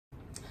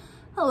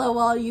Hello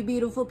all you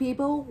beautiful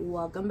people,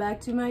 welcome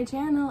back to my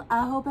channel.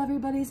 I hope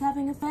everybody's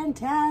having a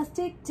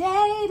fantastic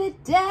day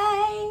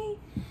today.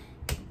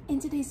 In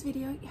today's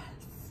video, yes,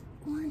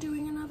 we're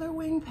doing another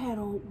wing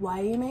panel.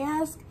 Why, you may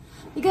ask?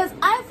 Because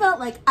I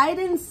felt like I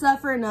didn't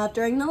suffer enough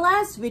during the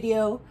last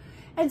video,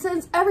 and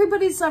since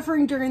everybody's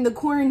suffering during the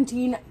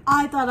quarantine,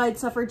 I thought I'd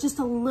suffer just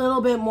a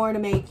little bit more to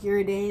make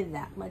your day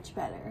that much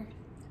better.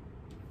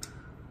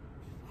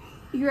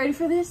 You ready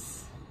for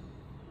this?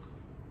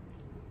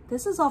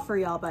 This is all for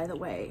y'all, by the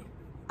way.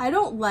 I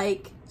don't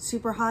like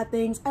super hot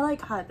things. I like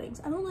hot things.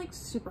 I don't like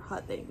super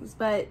hot things,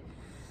 but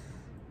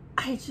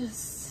I don't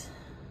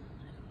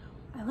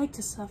know. I like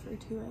to suffer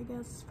too, I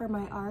guess, for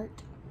my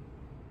art.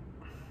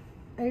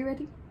 Are you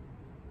ready?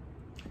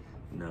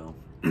 No.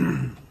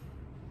 I'm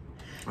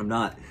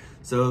not.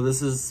 So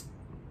this is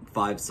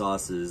 5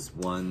 sauces.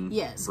 One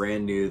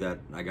brand new that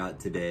I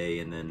got today,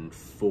 and then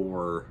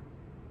 4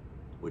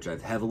 which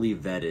I've heavily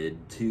vetted.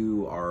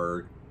 2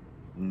 are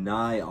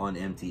nigh on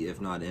empty, if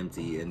not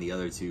empty, and the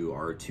other 2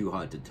 are too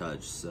hot to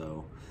touch,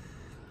 so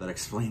that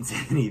explains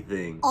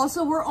anything.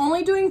 Also, we're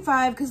only doing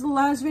 5 because the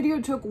last video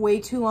took way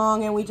too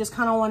long and we just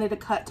kind of wanted to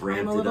cut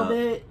time a little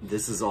bit.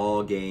 This is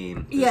all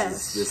game.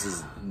 This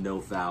is no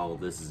foul.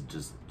 This is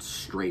just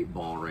straight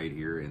ball right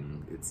here,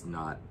 and it's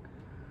not...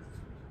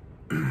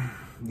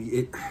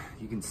 you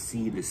can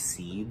see the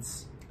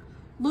seeds.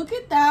 Look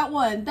at that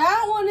one.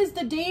 That one is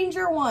the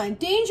danger one.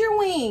 Danger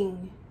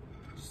wing.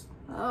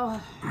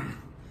 Oh.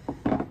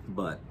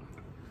 But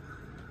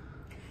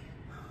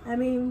I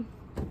mean,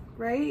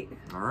 right?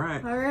 All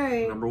right. All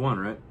right. Number 1,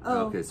 right?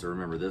 Oh. Okay, so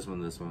remember this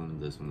one, this one,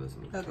 this one, this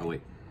one. Okay. Oh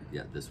wait,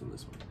 yeah, this one,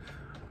 this one.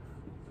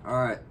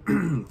 All right.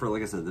 For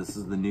like I said, this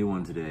is the new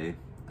one today.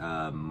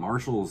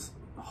 Marshall's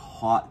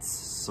hot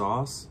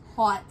sauce.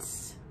 Hot.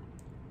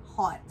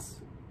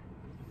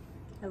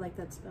 I like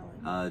that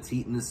spelling. It's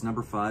Heatiness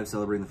number 5,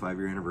 celebrating the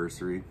 5-year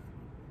anniversary.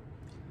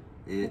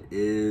 It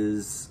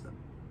is,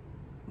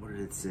 what did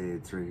it say?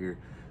 It's right here.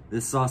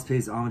 This sauce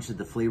pays homage to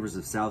the flavors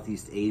of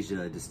Southeast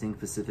Asia. A distinct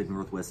Pacific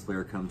Northwest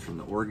flair comes from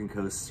the Oregon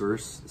coast,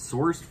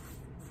 sourced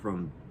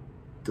from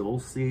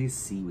dulce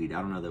seaweed.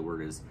 I don't know what that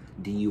word is.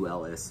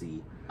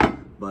 D-U-L-S-E.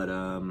 But,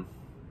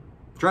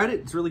 tried it.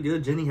 It's really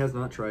good. Jenny has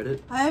not tried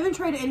it. I haven't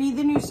tried any of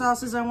the new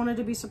sauces. I wanted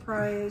to be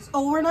surprised.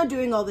 Oh, we're not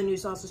doing all the new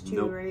sauces too,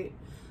 nope. Right?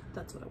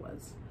 That's what it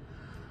was.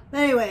 But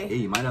anyway. Yeah,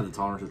 you might have the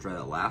tolerance to try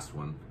that last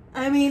one.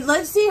 I mean,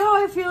 let's see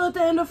how I feel at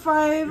the end of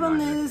 5 on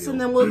this,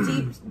 and then we'll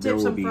dip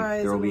some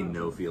fries. There will be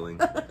no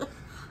feeling. All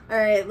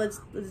right,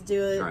 let's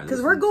do it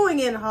because we're going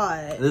in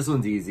hot. This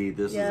one's easy.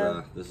 This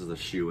is a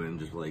shoe-in.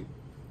 Just like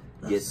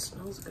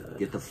smells good.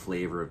 Get the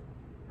flavor of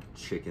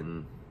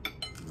chicken. I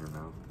don't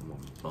know. My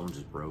bone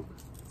just broke.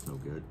 It's no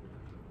good.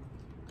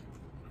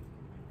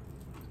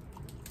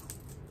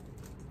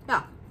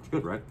 Yeah. It's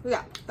good, right?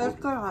 Yeah, that's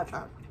good hot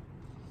sauce.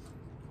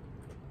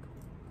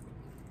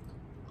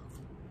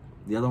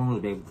 The other one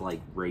was made with like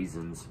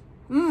raisins.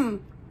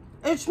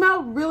 It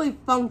smelled really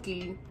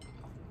funky.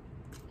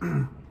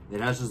 It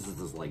has just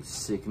this like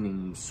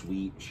sickening,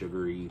 sweet,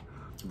 sugary,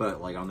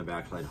 but like on the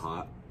backside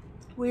hot.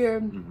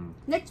 Weird.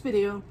 Next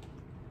video.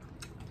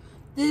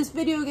 This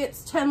video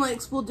gets 10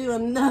 likes. We'll do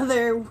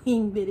another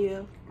wing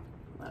video.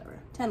 Whatever.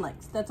 10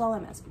 likes. That's all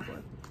I'm asking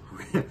for.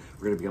 We're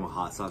gonna become a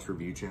hot sauce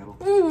review channel.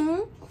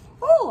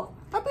 Oh,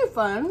 that'd be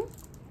fun.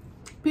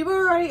 People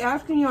are already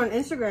asking you on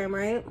Instagram,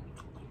 right?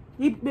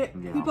 He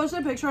posted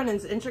a picture on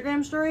his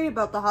Instagram story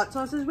about the hot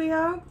sauces we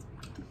have.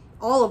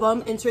 All of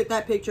them. Insert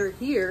that picture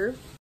here.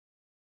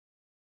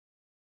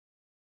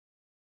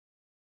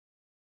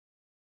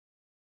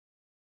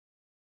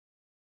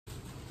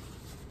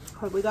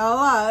 We got a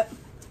lot.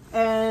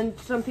 And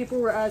some people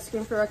were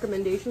asking for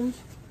recommendations.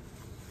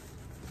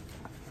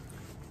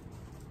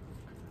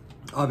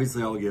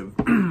 Obviously, I'll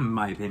give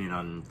my opinion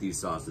on these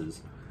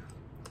sauces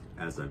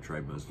as I've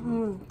tried most of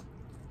them.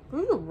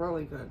 These are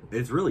really good.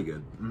 It's really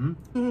good.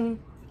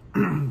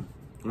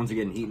 Once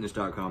again,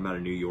 Heatiness.com out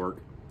of New York.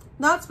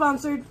 Not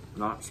sponsored.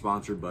 Not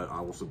sponsored, but I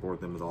will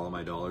support them with all of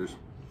my dollars.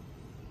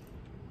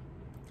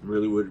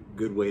 Really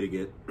good way to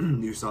get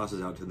new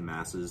sauces out to the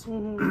masses.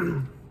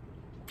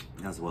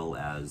 As well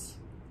as...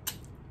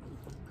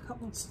 I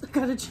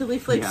got a chili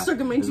flake stuck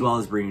in my teeth. As well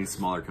as bringing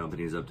smaller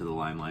companies up to the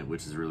limelight,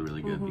 which is really,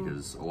 really good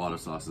because a lot of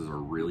sauces are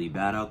really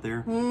bad out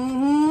there.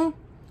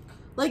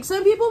 Like,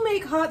 some people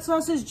make hot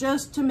sauces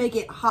just to make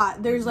it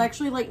hot. There's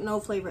actually, like,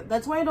 no flavor.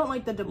 That's why I don't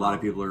like the debone. A lot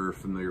of people are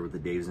familiar with the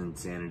Dave's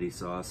Insanity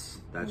sauce.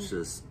 That's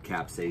just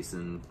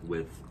capsaicin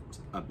with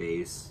a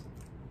base.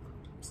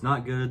 It's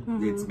not good.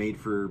 It's made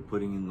for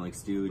putting in, like,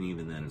 stew, and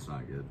even then it's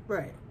not good.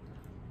 Right.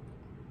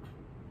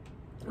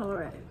 All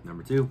right.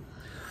 Number 2.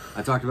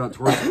 I talked about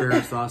torch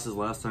sauces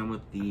last time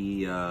with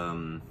the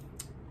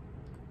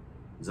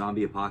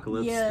zombie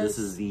apocalypse. Yes. This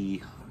is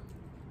the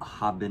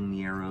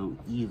habanero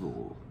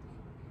evil.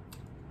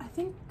 I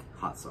think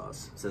hot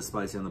sauce. It says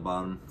spicy on the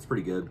bottom. It's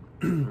pretty good.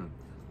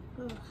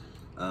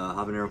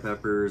 Habanero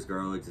peppers,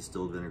 garlic,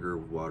 distilled vinegar,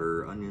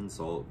 water, onion,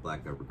 salt,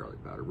 black pepper,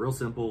 garlic powder. Real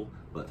simple,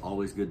 but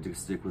always good to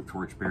stick with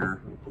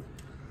torchbearer.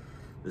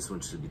 This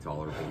one should be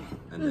tolerable.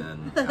 And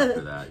then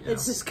after that, yeah.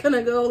 It's just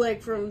gonna go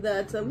like from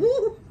that to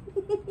woo.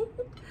 Oh,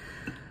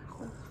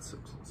 that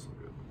smells so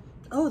good.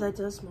 Oh, that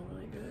does smell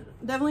really good.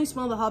 Definitely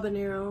smell the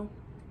habanero.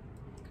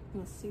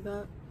 Let's see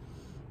that.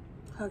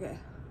 Okay.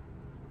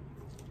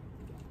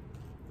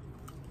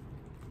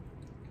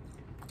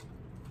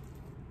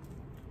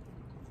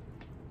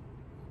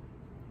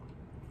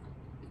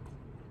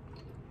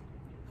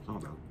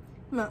 Not bad.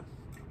 No.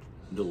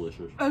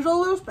 Delicious. It's a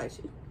little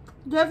spicy.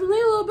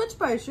 Definitely a little bit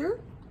spicier.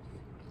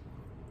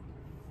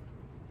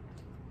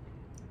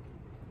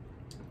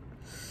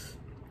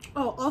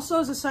 Oh, also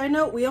as a side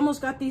note, we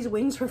almost got these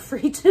wings for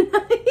free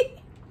tonight.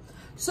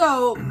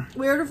 So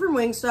we ordered from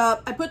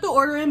Wingstop. I put the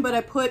order in, but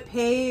I put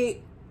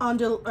pay on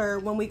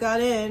when we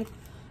got in,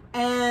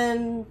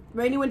 and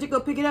Randy went to go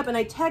pick it up, and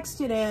I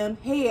texted him,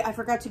 "Hey, I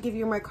forgot to give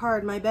you my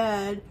card. My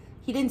bad."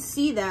 He didn't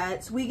see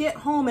that, so we get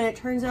home, and it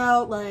turns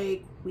out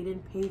like we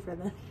didn't pay for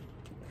them.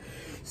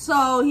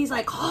 So he's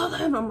like, "Call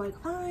them." I'm like,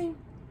 "Fine."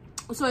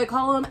 So I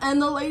call him,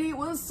 and the lady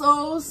was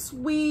so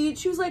sweet.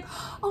 She was like,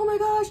 "Oh my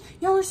gosh,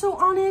 y'all are so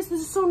honest.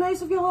 This is so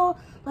nice of y'all.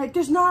 Like,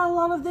 there's not a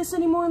lot of this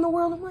anymore in the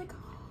world." I'm like,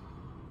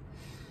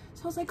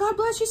 so I was like, "God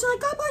bless you." She's like,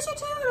 "God bless you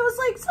too." And it was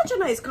like such a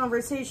nice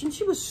conversation.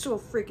 She was so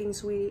freaking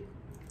sweet.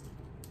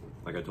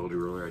 Like I told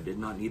you earlier, I did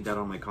not need that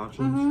on my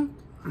conscience.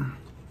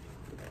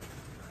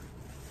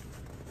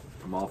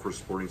 I'm all for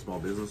supporting small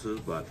businesses,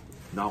 but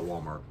not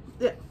Walmart.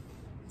 Yeah.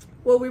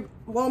 Well,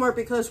 Walmart,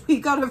 because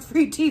we got a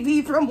free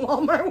TV from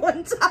Walmart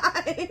one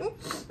time.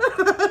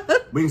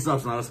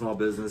 Wingstop's not a small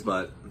business,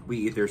 but we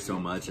eat there so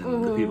much,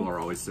 and the people are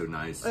always so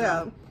nice. So.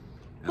 Yeah. And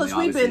Plus,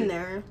 we've been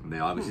there. And they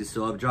obviously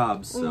still have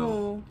jobs,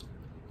 so.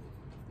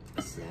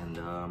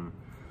 And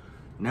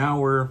now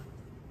we're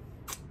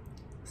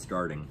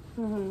starting.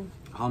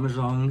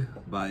 Hamajang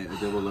by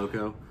Adobo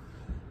Loco.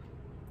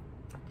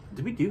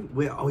 Did we do?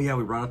 Wait, oh yeah,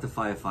 we brought out the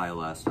Fi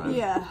last time.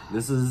 Yeah.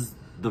 This is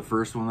the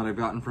first one that I've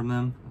gotten from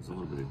them. There's a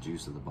little bit of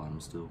juice at the bottom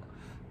still.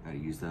 Gotta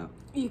use that.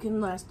 You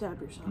can last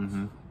dab yourself.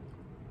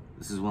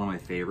 This is one of my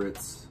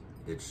favorites.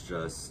 It's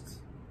just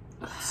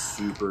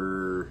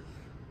super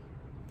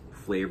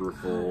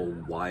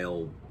flavorful,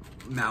 wild,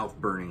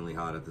 mouth-burningly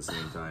hot at the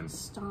same time.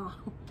 Stop.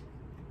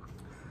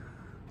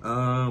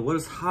 What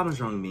does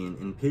Hamajang mean?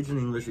 In Pidgin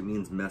English, it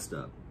means messed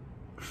up.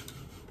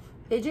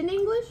 Pigeon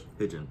English?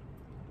 Pigeon.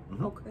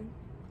 Okay.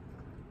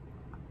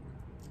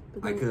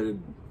 I could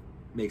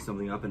make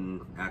something up and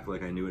act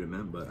like I knew what it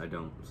meant, but I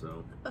don't,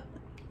 so I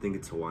think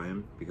it's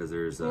Hawaiian because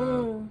there's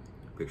a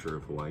picture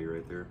of Hawaii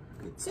right there.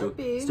 It still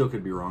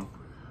could be wrong.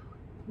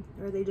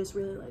 Or they just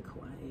really like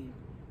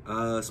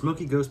Hawaii.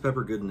 Smoky ghost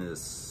pepper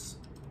goodness.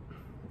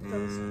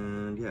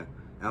 And yeah,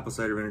 apple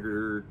cider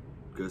vinegar,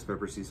 ghost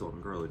pepper, sea salt,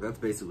 and garlic. That's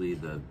basically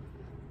the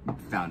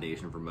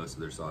foundation for most of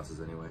their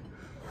sauces anyway.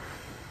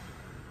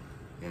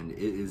 And it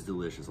is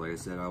delicious. Like I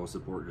said, I will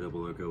support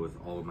Adobo Loco with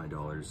all of my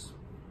dollars.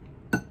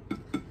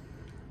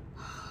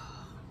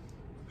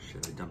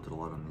 Shit, I dumped it a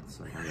lot on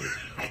this. Okay. Ready?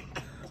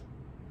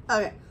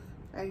 I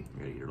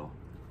gotta eat it all.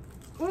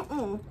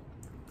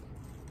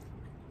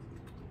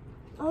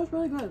 Oh, it's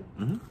really good.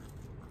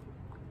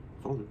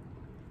 Told you.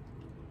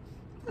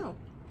 Oh.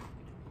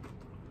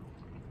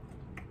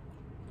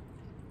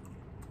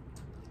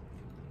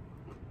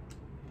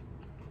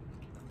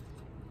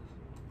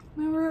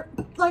 Remember,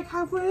 like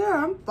halfway there,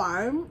 I'm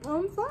fine.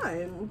 I'm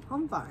fine.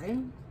 I'm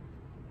fine.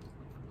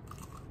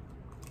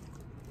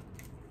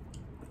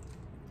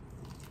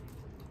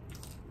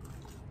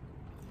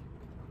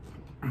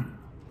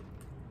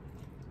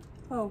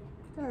 Oh,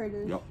 there it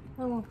is. Yep.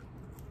 Oh.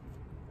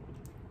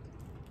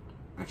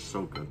 That's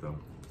so good though.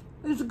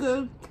 It's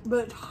good,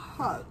 but it's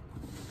hot.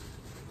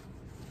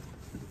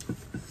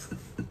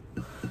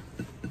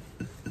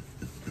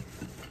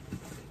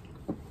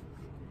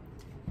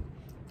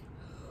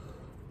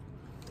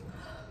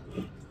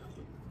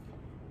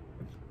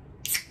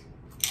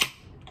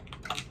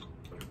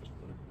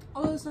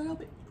 Oh, it's not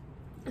helping.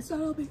 It's not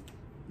helping.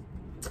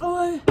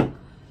 Oh, my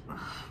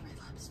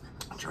lips smell.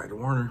 I tried to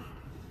warn her.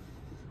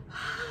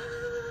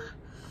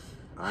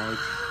 I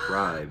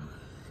tried.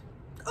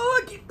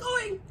 Oh, I keep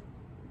going.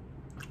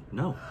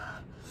 No.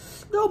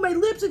 No, my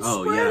lips, it's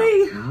Oh,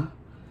 spreading. yeah.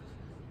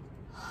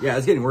 Yeah,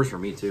 it's getting worse for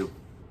me too.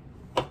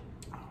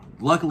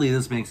 Luckily,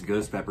 this makes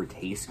ghost pepper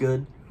taste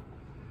good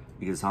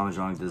because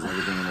Hamajang does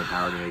everything in their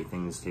power to make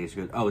things taste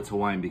good. Oh, it's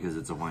Hawaiian because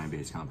it's a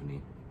Hawaiian-based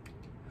company.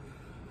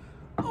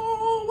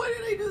 Oh, why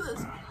did I do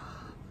this?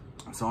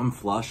 So I'm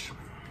flush.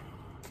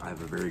 I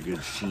have a very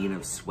good sheen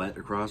of sweat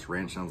across.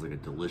 Ranch sounds like a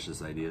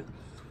delicious idea.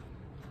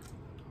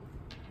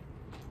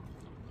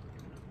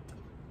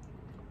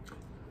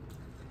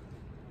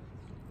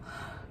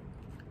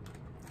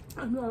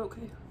 I'm not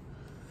okay.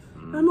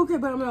 I'm okay,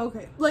 but I'm not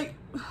okay. Like,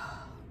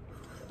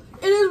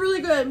 it is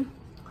really good.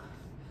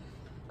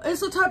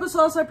 It's the type of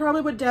sauce I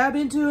probably would dab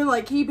into and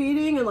like keep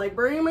eating and like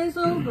burning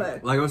myself,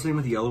 but like I was saying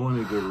with the yellow one,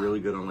 it'd go really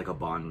good on like a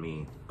banh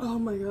mi. Oh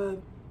my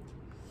god.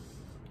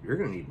 You're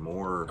gonna need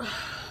more.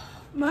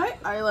 My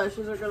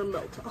eyelashes are gonna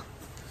melt off.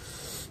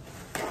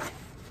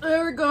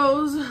 There it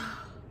goes.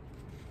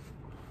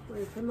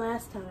 Word from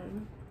last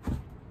time.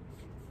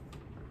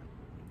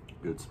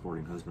 Good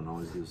sporting husband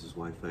always gives his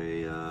wife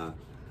a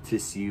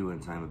tissue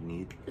in time of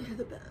need. You're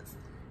the best.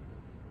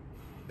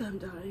 I'm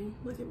dying.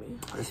 Look at me.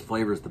 This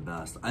flavor is the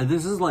best.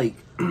 This is like,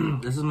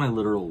 this is my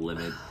literal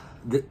limit.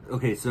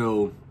 Okay,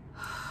 so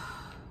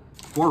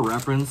for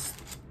reference,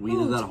 we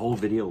did that whole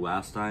video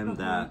last time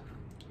that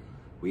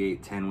we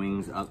ate 10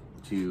 wings up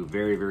to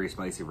very, very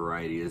spicy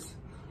varieties.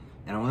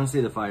 And I want to say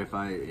the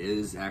 5-5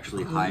 is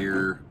actually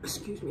higher.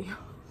 Excuse me.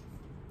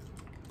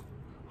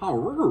 How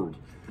rude.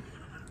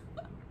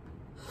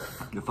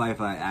 The 5-5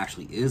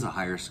 actually is a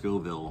higher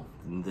Scoville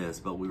than this,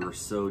 but we were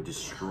so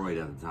destroyed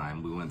at the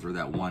time. We went through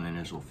that one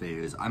initial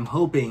phase. I'm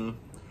hoping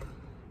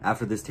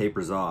after this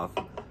tapers off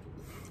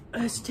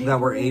that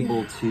we're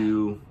able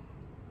to,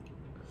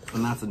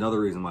 and that's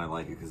another reason why I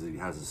like it, because it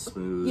has a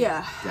smooth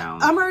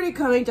down. I'm already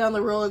coming down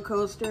the roller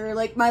coaster.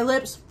 Like, my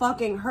lips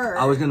fucking hurt.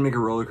 I was going to make a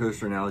roller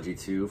coaster analogy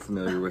too,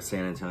 familiar with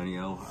San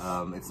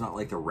Antonio. It's not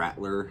like the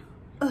Rattler,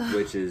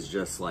 which is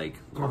just like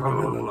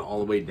all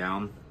the way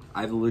down.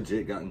 I've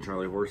legit gotten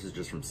Charlie horses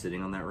just from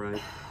sitting on that ride.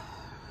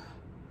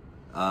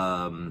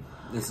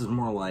 This is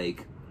more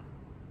like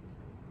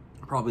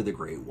probably the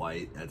Great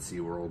White at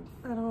SeaWorld.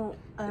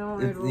 I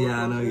don't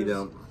yeah, I know you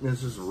don't. It's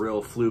just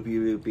real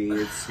floopy loopy.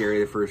 It's scary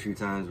the first few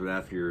times, but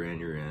after you're in,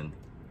 you're in.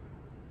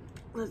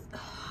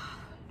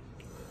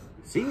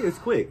 See, it's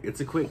quick. It's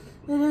a quick.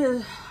 It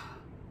is.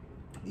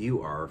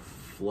 You are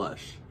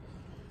flush.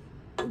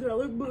 Do I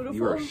look beautiful?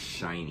 You are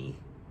shiny.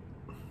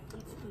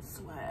 That's the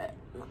sweat,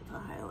 not the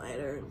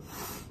highlighter.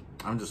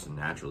 I'm just a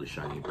naturally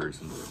shiny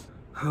person.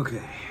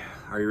 Okay,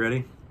 are you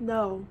ready?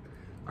 No.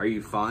 Are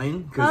you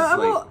fine?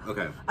 Cause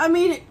okay. I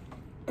mean,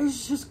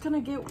 it's just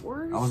gonna get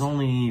worse. I was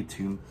only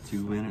 3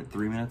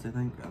 minutes, I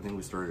think. I think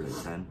we started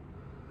at 10.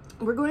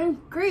 We're going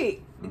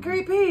great.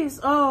 Great pace.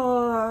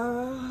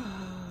 Oh.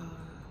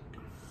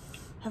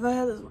 Have I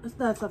had this?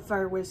 That's a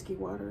fire whiskey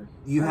water.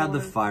 You had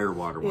the fire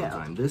water one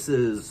time. This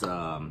is,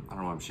 I don't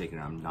know why I'm shaking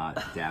it. I'm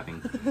not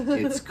dabbing.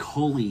 It's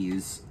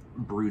Cully's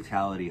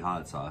Brutality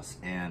Hot Sauce.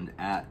 And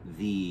at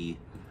the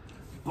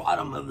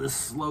bottom of the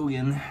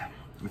slogan,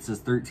 it says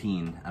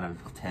 13 out of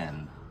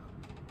 10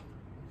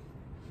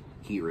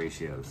 heat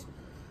ratios.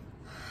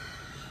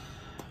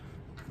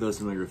 Those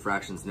familiar with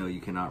fractions know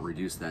you cannot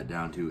reduce that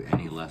down to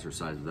any lesser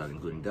size without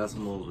including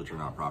decimals, which are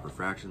not proper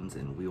fractions,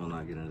 and we will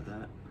not get into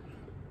that.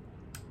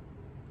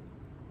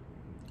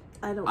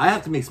 I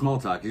have to make small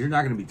talk because you're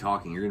not going to be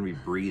talking. You're going to be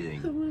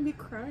breathing. I'm going to be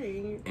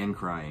crying. And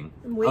crying.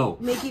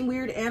 Making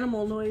weird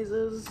animal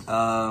noises.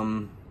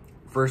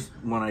 First,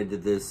 when I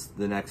did this,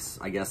 the next,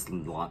 I guess,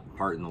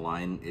 part in the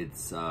line,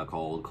 it's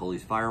called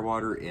Cully's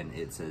Firewater, and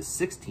it says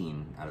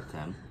 16 out of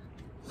 10.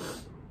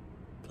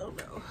 Oh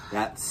no.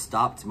 That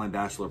stopped my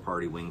bachelor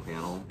party wing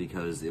panel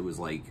because it was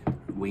like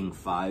wing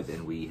 5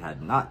 and we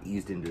had not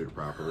eased into it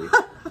properly.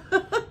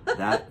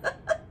 That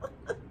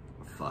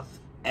fucked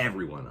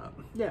everyone up.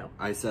 Yeah.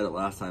 I said it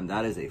last time,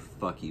 that is a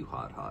fuck you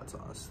hot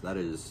sauce. That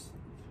is...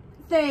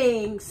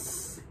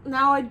 Thanks.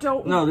 Now I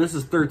don't... No, this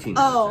is 13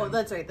 out of 10. Oh,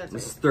 that's right, that's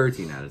right. This is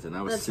 13 out of 10.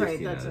 That was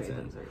 16 out of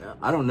 10. That's right.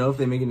 I don't know if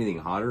they make anything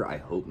hotter. I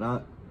hope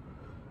not.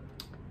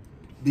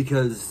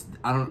 Because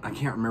I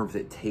can't remember if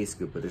it tastes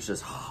good, but it's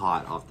just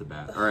hot off the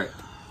bat. All right.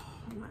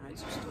 My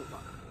eyes are still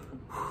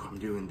watering. I'm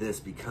doing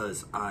this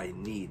because I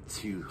need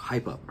to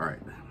hype up. All right.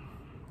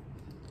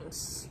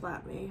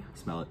 Slap me.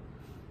 Smell it.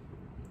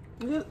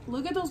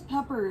 Look at those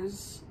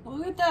peppers.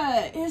 Look at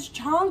that. It's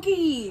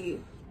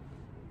chunky.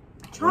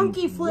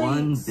 Chunky flakes.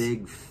 One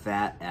big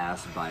fat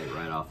ass bite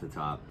right off the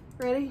top.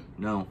 Ready?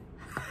 No.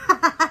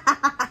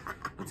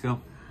 Let's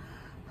go.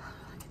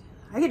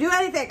 I can do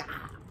anything.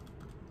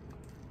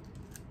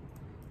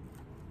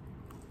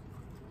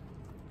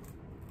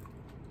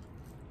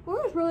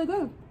 Oh, it's really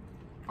good.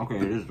 Okay,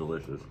 it is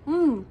delicious.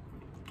 Mmm.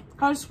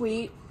 Kind of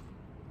sweet.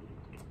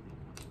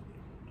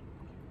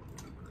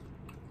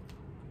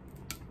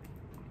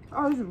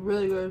 Oh, this is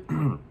really good.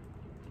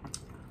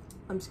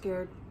 I'm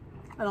scared.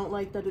 I don't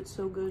like that it's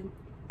so good.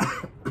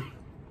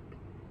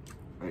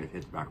 It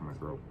hits back in my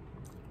throat.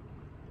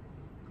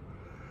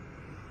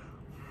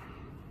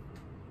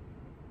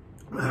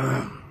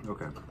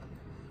 Okay.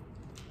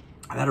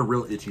 I've had a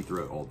real itchy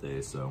throat all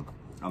day, so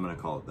I'm gonna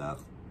call it that.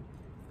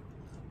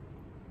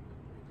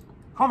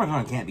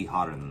 Parmesan can't be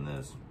hotter than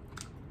this.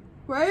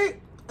 Right?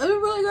 It's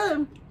really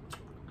good.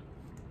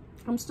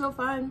 I'm still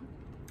fine.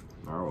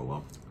 Oh,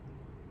 well.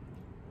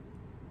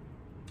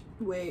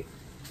 Wait.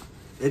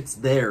 It's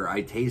there.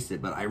 I taste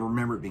it, but I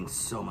remember it being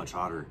so much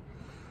hotter.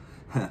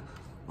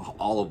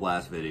 All of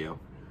last video.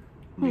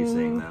 Me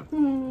saying that.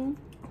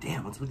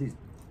 Damn, what's with these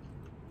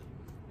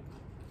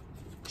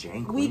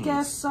jank Weak wings?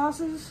 ass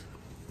sauces?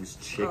 These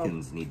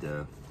chickens need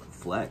to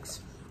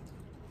flex.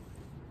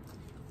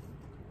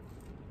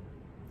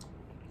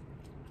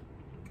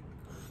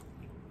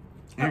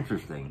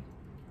 Interesting.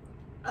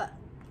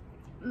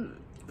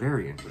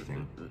 Very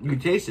interesting. You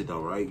taste it though,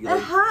 right?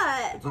 It's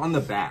hot. It's on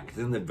the back. It's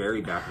in the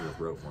very back of the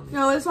throat for me.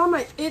 No, it's on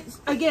my,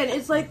 again,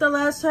 it's like the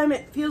last time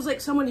it feels like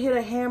someone hit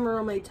a hammer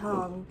on my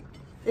tongue.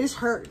 It just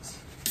hurts.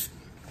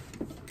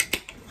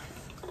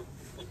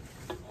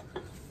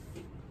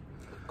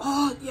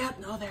 Yep,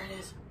 no, there it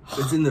is.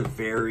 It's in the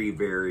very,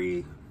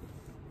 very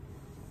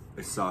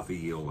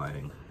esophageal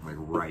lining, like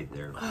right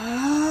there.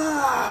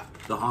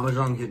 The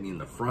Hamajang hit me in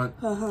the front,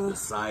 the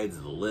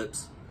sides, the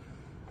lips.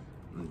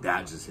 And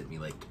that just hit me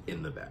like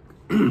in the back.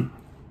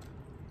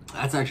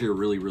 That's actually a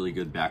really, really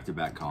good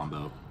back-to-back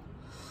combo.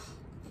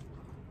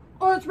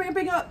 Oh, it's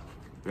ramping up.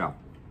 Yeah.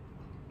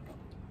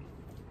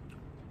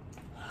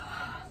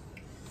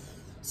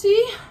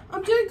 See?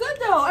 I'm doing good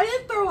though. I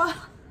didn't throw up.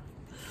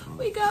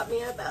 We got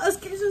me a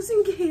basket just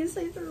in case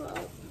I threw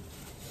up.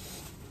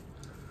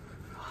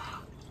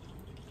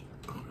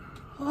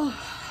 Oh,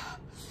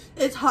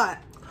 it's hot.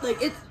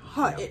 Like, it's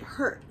hot. Yeah. It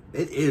hurt.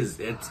 It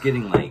is. It's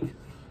getting like...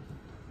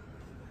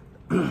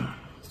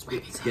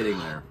 it's getting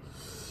there.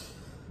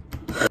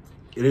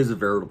 It is a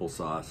veritable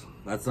sauce.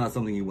 That's not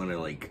something you want to,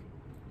 like,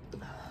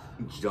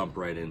 jump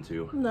right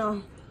into.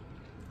 No.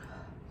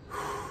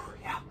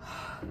 Yeah.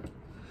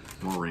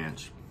 More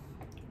ranch.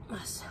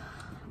 Yes.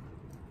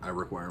 I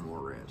require more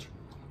ranch.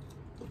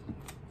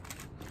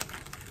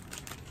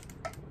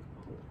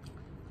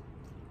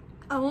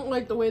 I don't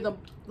like the way the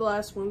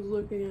last one's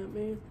looking at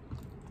me.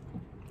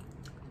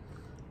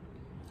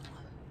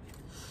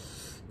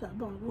 That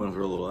bottle. Want to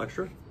throw a little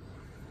extra?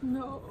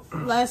 No.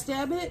 Last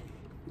dab it?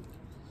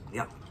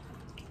 Yeah.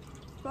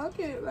 Fuck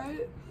it,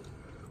 right?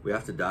 We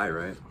have to die,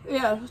 right?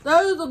 Yeah,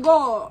 that is the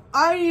goal.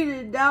 I need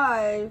to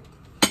die.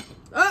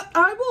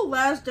 I will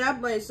last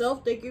dab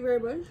myself. Thank you very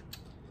much.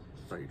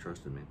 I thought you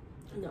trusted me.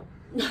 No.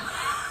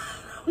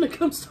 When it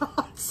comes to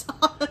hot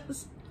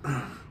sauce.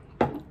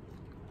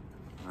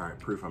 Alright,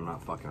 proof I'm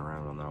not fucking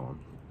around on that one.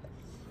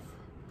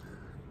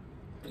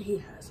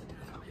 He has a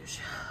death wish.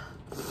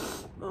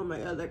 Oh my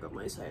god, there go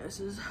my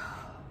sinuses.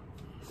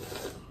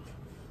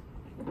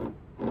 I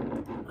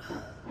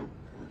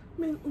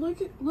mean,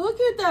 look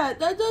at that.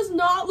 That does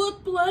not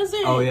look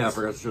pleasant. Oh yeah, I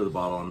forgot to show the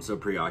bottle. I'm so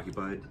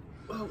preoccupied.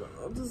 Hold on,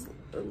 I'll just...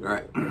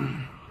 Alright.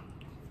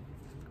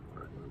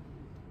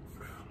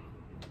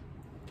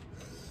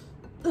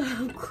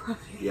 I'm crying.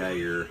 Yeah,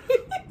 you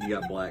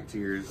got black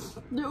tears.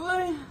 Do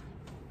I?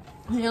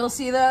 You'll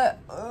see that.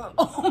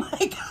 Oh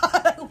my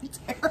god, that looks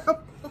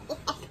terrible.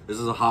 This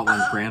is a Hot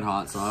Ones brand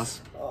hot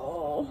sauce.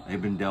 Oh.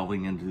 They've been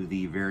delving into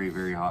the very,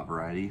 very hot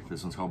variety.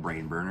 This one's called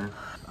Brain Burner.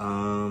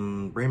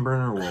 Brain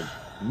Burner will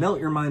melt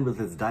your mind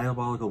with its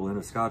diabolical blend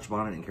of Scotch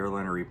bonnet and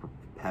Carolina Reaper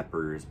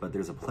peppers, but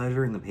there's a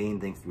pleasure in the pain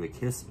thanks to a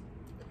kiss.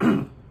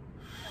 I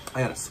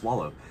gotta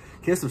swallow.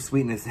 Kiss of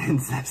sweetness and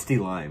zesty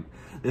lime.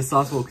 This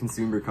sauce will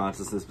consume your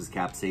consciousness with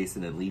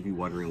capsaicin and leave you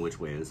wondering which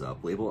way is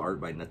up. Label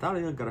art by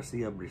Natalia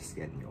Garcia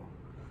Brisqueño.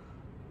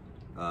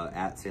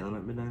 At Salem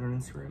at Midnight on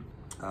Instagram.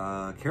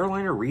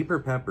 Carolina Reaper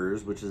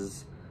peppers, which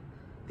is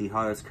the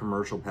hottest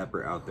commercial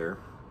pepper out there.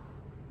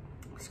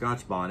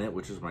 Scotch bonnet,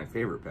 which is my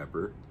favorite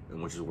pepper,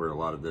 and which is where a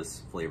lot of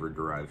this flavor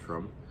derives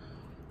from.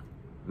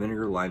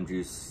 Vinegar, lime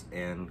juice,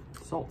 and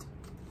salt.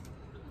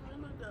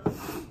 I'm gonna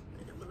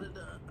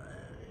die.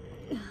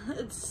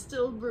 It's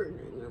still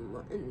burning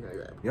in my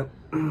lip. Yep,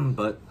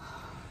 but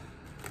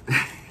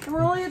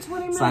we're only at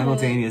 20 minutes.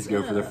 Simultaneous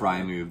go for the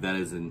fry move. That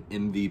is an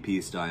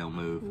MVP style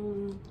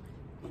move.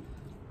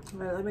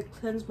 Alright, let me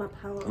cleanse my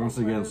palate. Once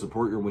again,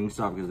 support your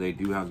Wingstop because they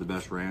do have the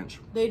best ranch.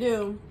 They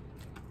do.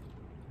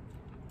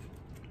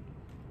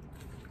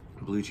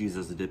 Blue cheese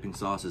as the dipping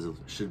sauce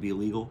should be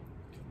illegal.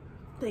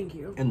 Thank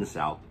you. In the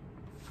South.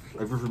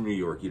 If you're from New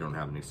York, you don't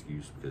have an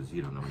excuse because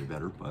you don't know any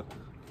better, but...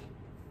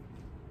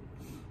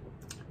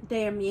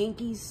 Damn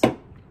Yankees.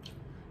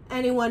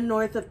 Anyone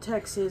north of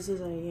Texas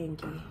is a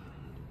Yankee.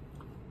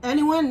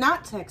 Anyone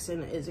not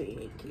Texan is a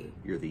Yankee.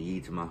 You're the ye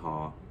to my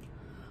haw. Oh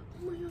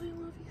my god, I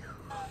love you.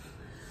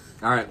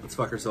 Alright, let's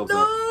fuck ourselves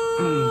No!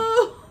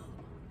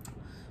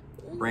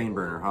 up. Brain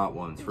Burner, Hot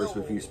Ones. First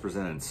with Fuse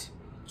presents.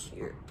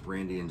 Cheers.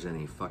 Randy and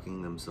Jenny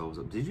fucking themselves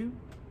up. Did you?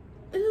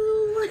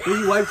 Ooh.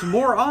 You wiped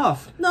more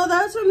off. No,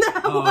 that's from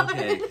that one. Oh,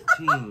 okay.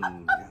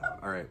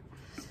 Alright.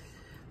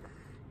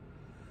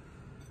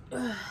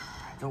 I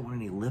don't want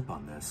any lip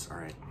on this.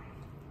 Alright.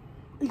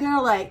 You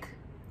gotta like...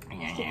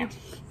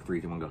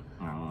 3, 2, 1, go.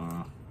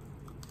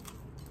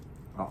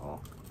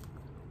 Uh-oh.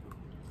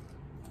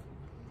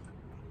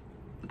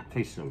 It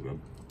tastes so good.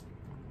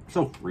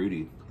 So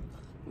fruity.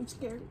 I'm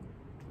scared.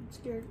 I'm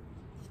scared.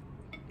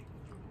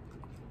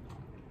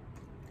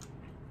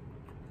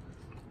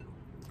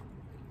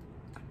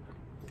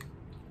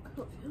 I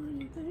don't feel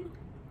anything.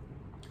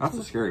 That's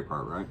the scary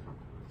part, right?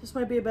 This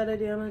might be a bad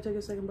idea. I'm gonna take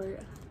a second bite.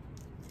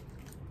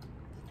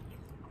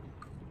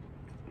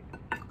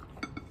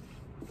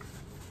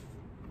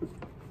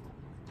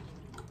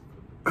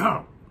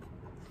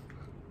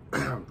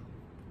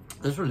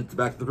 This one hits the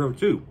back of the throat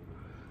too.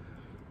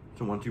 It's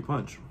a 1-2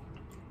 punch.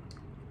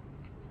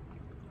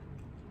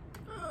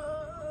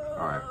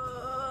 Alright.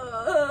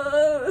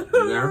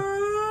 You there?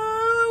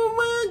 Oh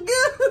my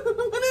god!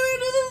 Why did I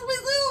do this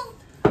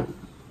myself?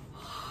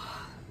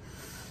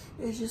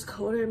 It's just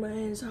coated my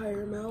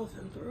entire mouth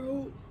and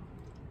throat.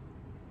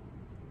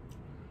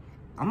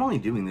 I'm only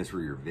doing this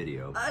for your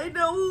video. I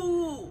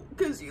know,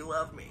 because you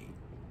love me.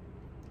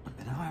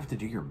 And now I have to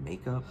do your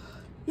makeup.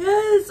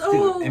 Yes.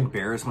 Oh. To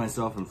embarrass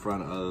myself in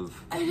front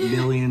of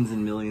millions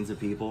and millions of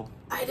people.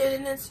 I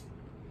did an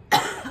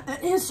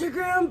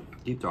Instagram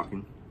Keep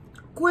talking.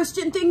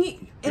 question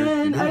thingy,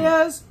 and I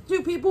asked,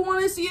 do people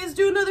want to see us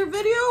do another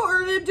video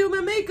or them do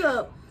my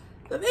makeup?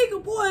 The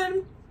makeup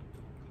one.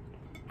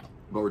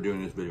 But we're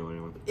doing this video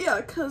anyway.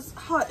 Yeah, because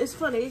hot is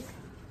funny.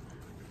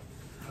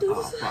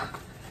 Oh, fuck.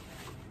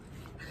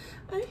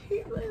 I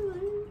hate my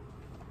life.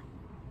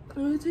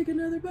 I'm gonna take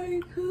another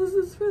bite because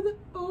this is for the.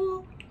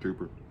 Oh.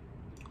 Trooper.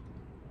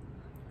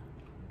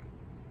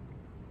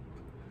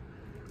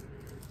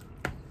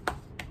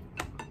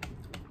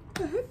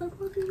 I hate my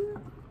fucking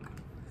life.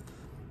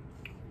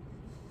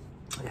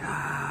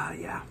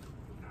 Yeah.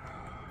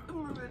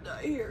 I'm gonna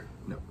die here.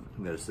 No,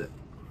 I'm gonna sit.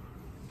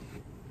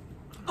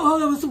 Oh,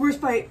 that was the worst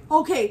bite.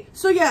 Okay,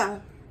 so yeah,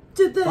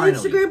 did the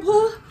Instagram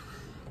poll,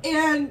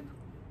 and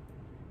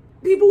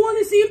people want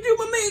to see him do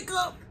my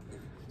makeup.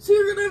 So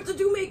you're gonna have to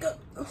do makeup.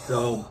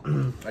 So,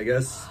 I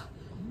guess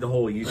the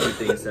whole YouTube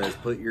thing says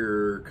put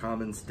your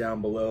comments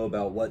down below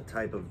about what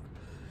type of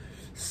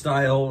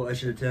style I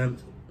should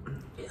attempt.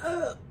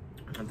 Yeah.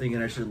 I'm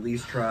thinking I should at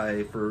least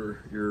try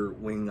for your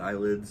wing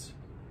eyelids.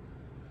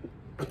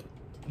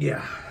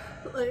 Yeah.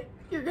 Like,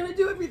 you're gonna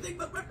do everything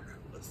but my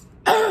brows.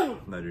 I'm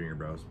not doing your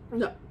brows.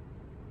 No.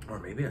 Or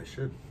maybe I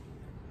should.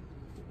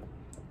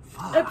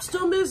 Fuck. I'm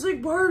still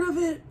missing part of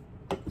it.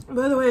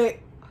 By the way,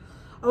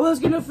 I was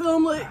gonna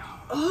film like,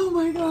 oh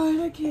my god,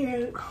 I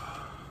can't. I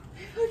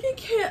fucking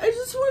can't. I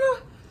just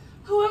wanna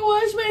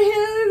wash my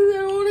hands. I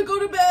don't wanna go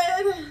to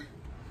bed.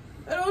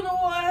 I don't know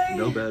why.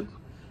 No bed.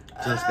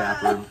 Just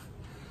bathroom.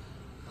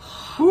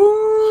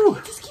 Woo!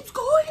 It just keeps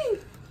going.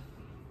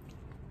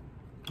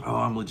 Oh,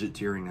 I'm legit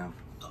tearing now.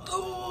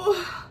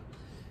 Oh.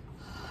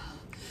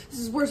 This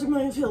is worse I'm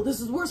gonna feel. This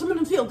is the worst I'm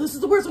gonna feel. This is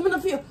the worst I'm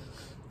gonna feel.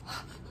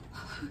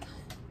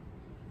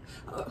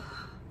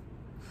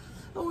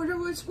 I wonder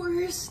what's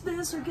worse,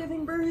 this or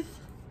giving birth.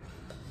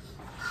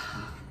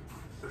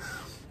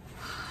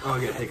 Oh, I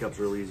get hiccups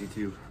real easy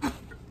too.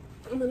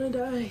 I'm gonna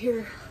die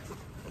here.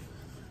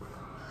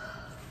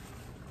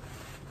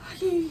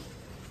 Okay.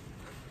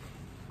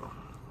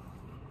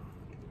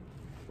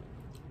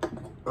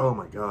 Oh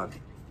my god.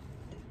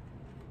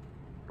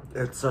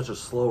 It's such a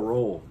slow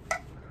roll.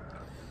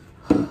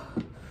 I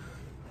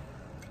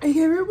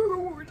can't remember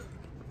what we're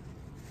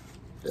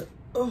doing.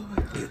 Oh my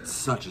god. It's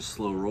such a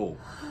slow roll.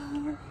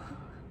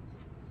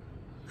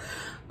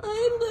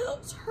 My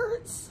lips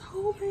hurt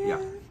so bad.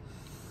 Yeah.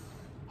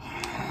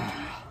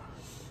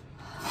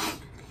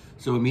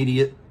 So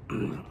immediate.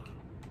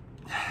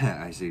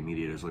 I say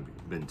immediate, it's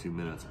like been 2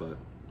 minutes, but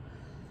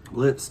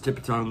lips, tip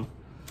of tongue,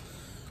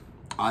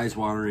 eyes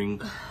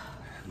watering,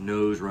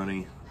 nose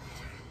runny.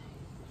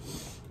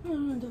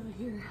 I'm gonna die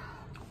here.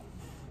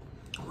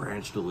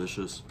 Ranch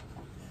delicious.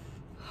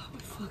 My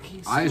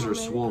fucking eyes are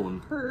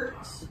swollen.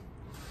 Hurts.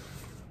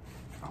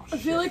 Oh, I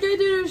feel like I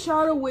did a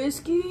shot of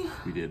whiskey.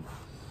 You did.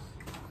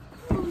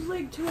 It was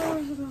like 2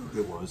 hours ago.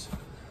 It was.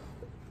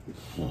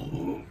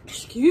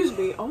 Excuse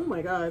me. Oh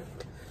my god.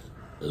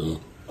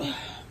 But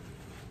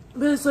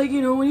it's like,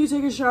 you know, when you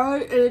take a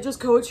shot and it just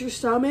coats your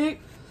stomach.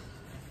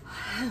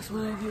 That's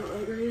what I feel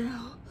like right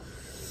now.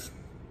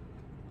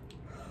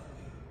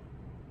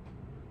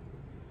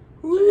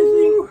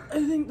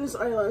 I think this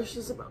eyelash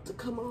is about to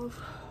come off.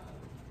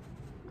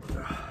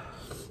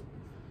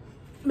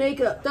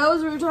 Makeup. That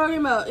was what we were talking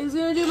about. He's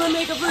gonna do my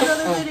makeup for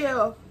another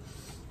video.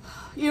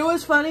 You know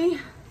what's funny?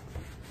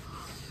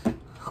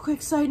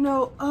 Quick side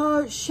note.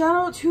 Shout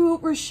out to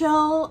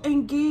Rochelle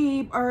and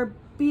Gabe, our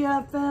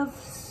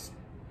BFFs.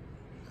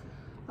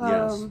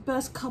 Yes.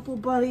 Best couple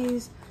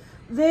buddies.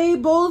 They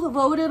both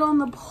voted on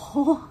the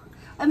poll.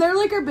 And they're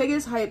like our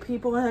biggest hype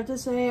people, I have to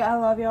say. I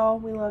love y'all.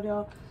 We love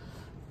y'all.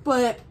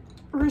 But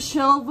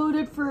Rochelle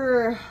voted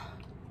for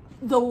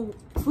the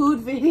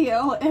food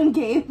video and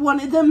Gabe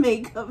wanted the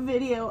makeup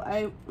video,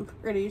 I'm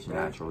pretty sure.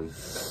 Naturally.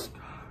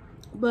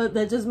 But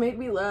that just made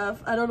me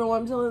laugh. I don't know why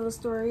I'm telling the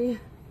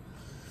story.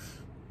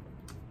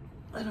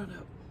 I don't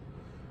know.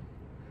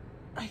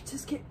 I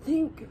just can't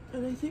think,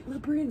 and I think my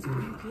brain's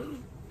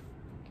broken.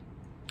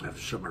 I have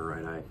to shut my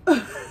right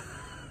eye.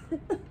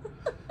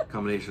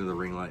 Combination of the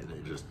ring light and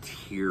it just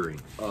tearing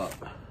up.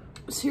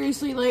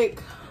 Seriously,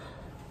 like,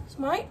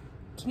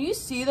 can you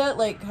see that,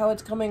 like, how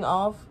it's coming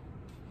off?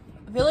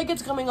 I feel like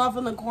it's coming off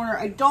in the corner.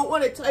 I don't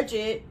want to touch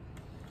it,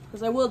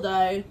 because I will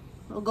die.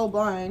 I'll go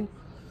blind.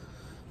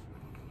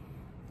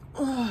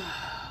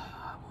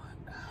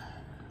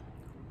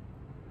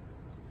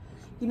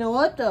 You know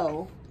what,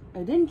 though? I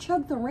didn't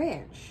chug the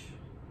ranch.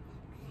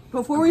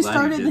 Before we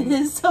started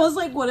this, I was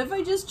like, what if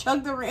I just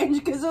chugged the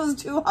ranch because it was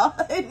too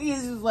hot? And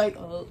he's just like,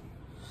 oh.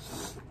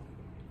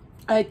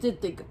 I did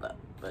think about it,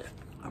 but...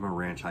 I'm a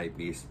ranch hype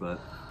beast, but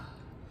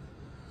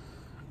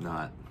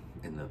not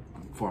in the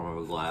form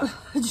of a glass.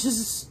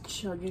 Just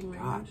chugging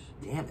ranch. God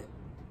damn it.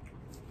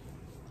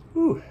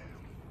 Whew.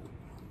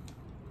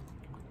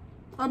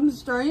 I'm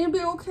starting to be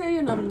okay,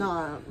 and I'm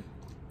not.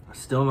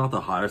 Still not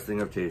the hottest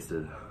thing I've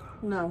tasted.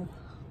 No.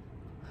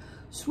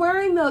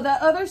 Swearing, though,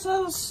 that other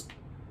sauce...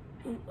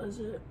 What was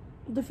it?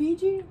 The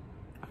Fiji?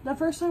 The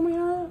first time we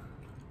had it?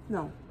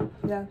 No.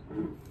 Yeah.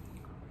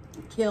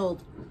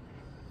 Killed.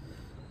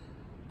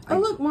 Oh,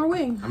 look, more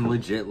wing. I'm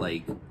legit,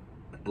 like,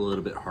 a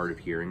little bit hard of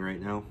hearing right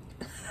now.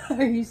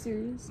 Are you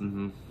serious?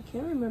 Mm-hmm. I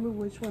can't remember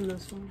which one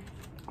this one.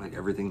 Like,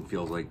 everything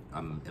feels like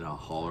I'm in a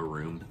hollow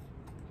room.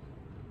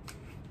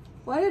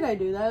 Why did I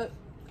do that?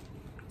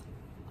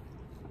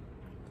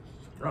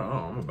 I don't know.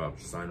 I'm about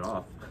to sign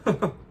off.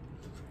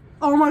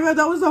 Oh my god,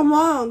 that was so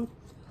long.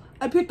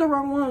 I picked the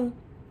wrong one.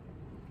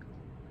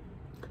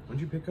 What'd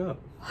you pick up?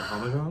 The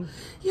Parmesan?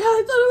 Yeah,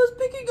 I thought I was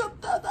picking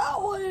up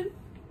that one.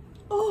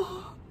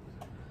 Oh.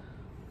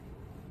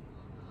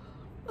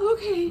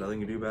 Okay.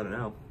 Nothing you can do about it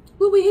now.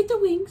 Well, we ate the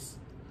wings.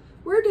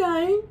 We're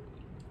dying.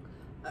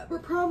 We're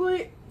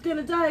probably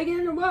gonna die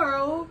again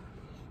tomorrow.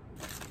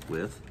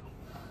 With?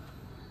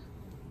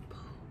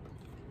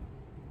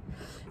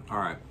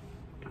 Alright.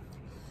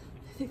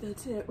 I think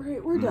that's it,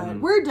 right? We're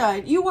done. We're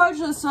done. You watched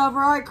the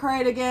suffer. I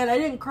cried again. I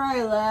didn't cry,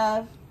 I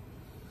laughed.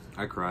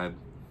 I cried.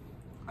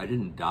 I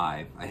didn't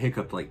die. I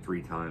hiccuped like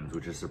 3 times,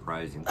 which is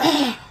surprising.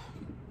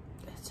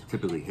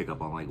 Typically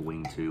hiccup on like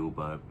wing 2,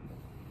 but...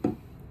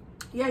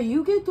 Yeah,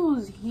 you get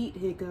those heat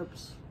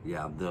hiccups.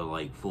 Yeah, the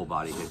like full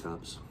body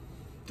hiccups.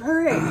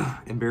 Alright.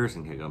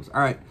 Embarrassing hiccups.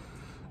 Alright.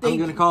 I'm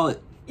gonna call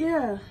it.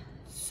 Yeah.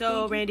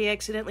 So Randy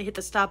accidentally hit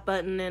the stop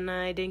button and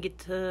I didn't get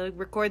to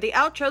record the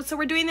outro. So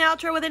we're doing the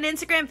outro with an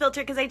Instagram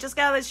filter because I just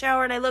got out of the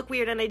shower and I look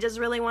weird and I just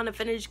really want to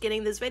finish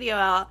getting this video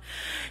out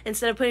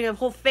instead of putting a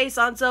whole face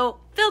on. So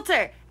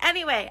filter.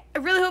 Anyway, I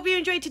really hope you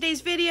enjoyed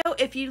today's video.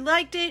 If you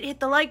liked it, hit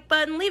the like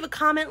button, leave a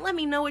comment, let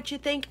me know what you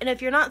think. And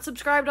if you're not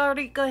subscribed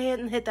already, go ahead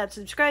and hit that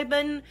subscribe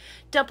button.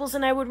 Dupples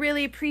and I would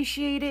really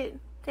appreciate it.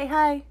 Say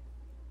hi.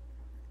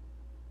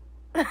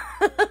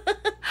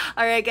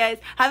 Alright guys,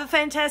 have a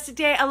fantastic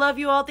day. I love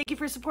you all. Thank you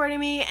for supporting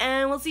me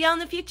and we'll see y'all in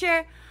the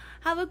future.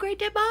 Have a great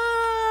day.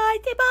 Bye.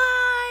 Say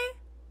bye.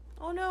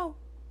 Oh no.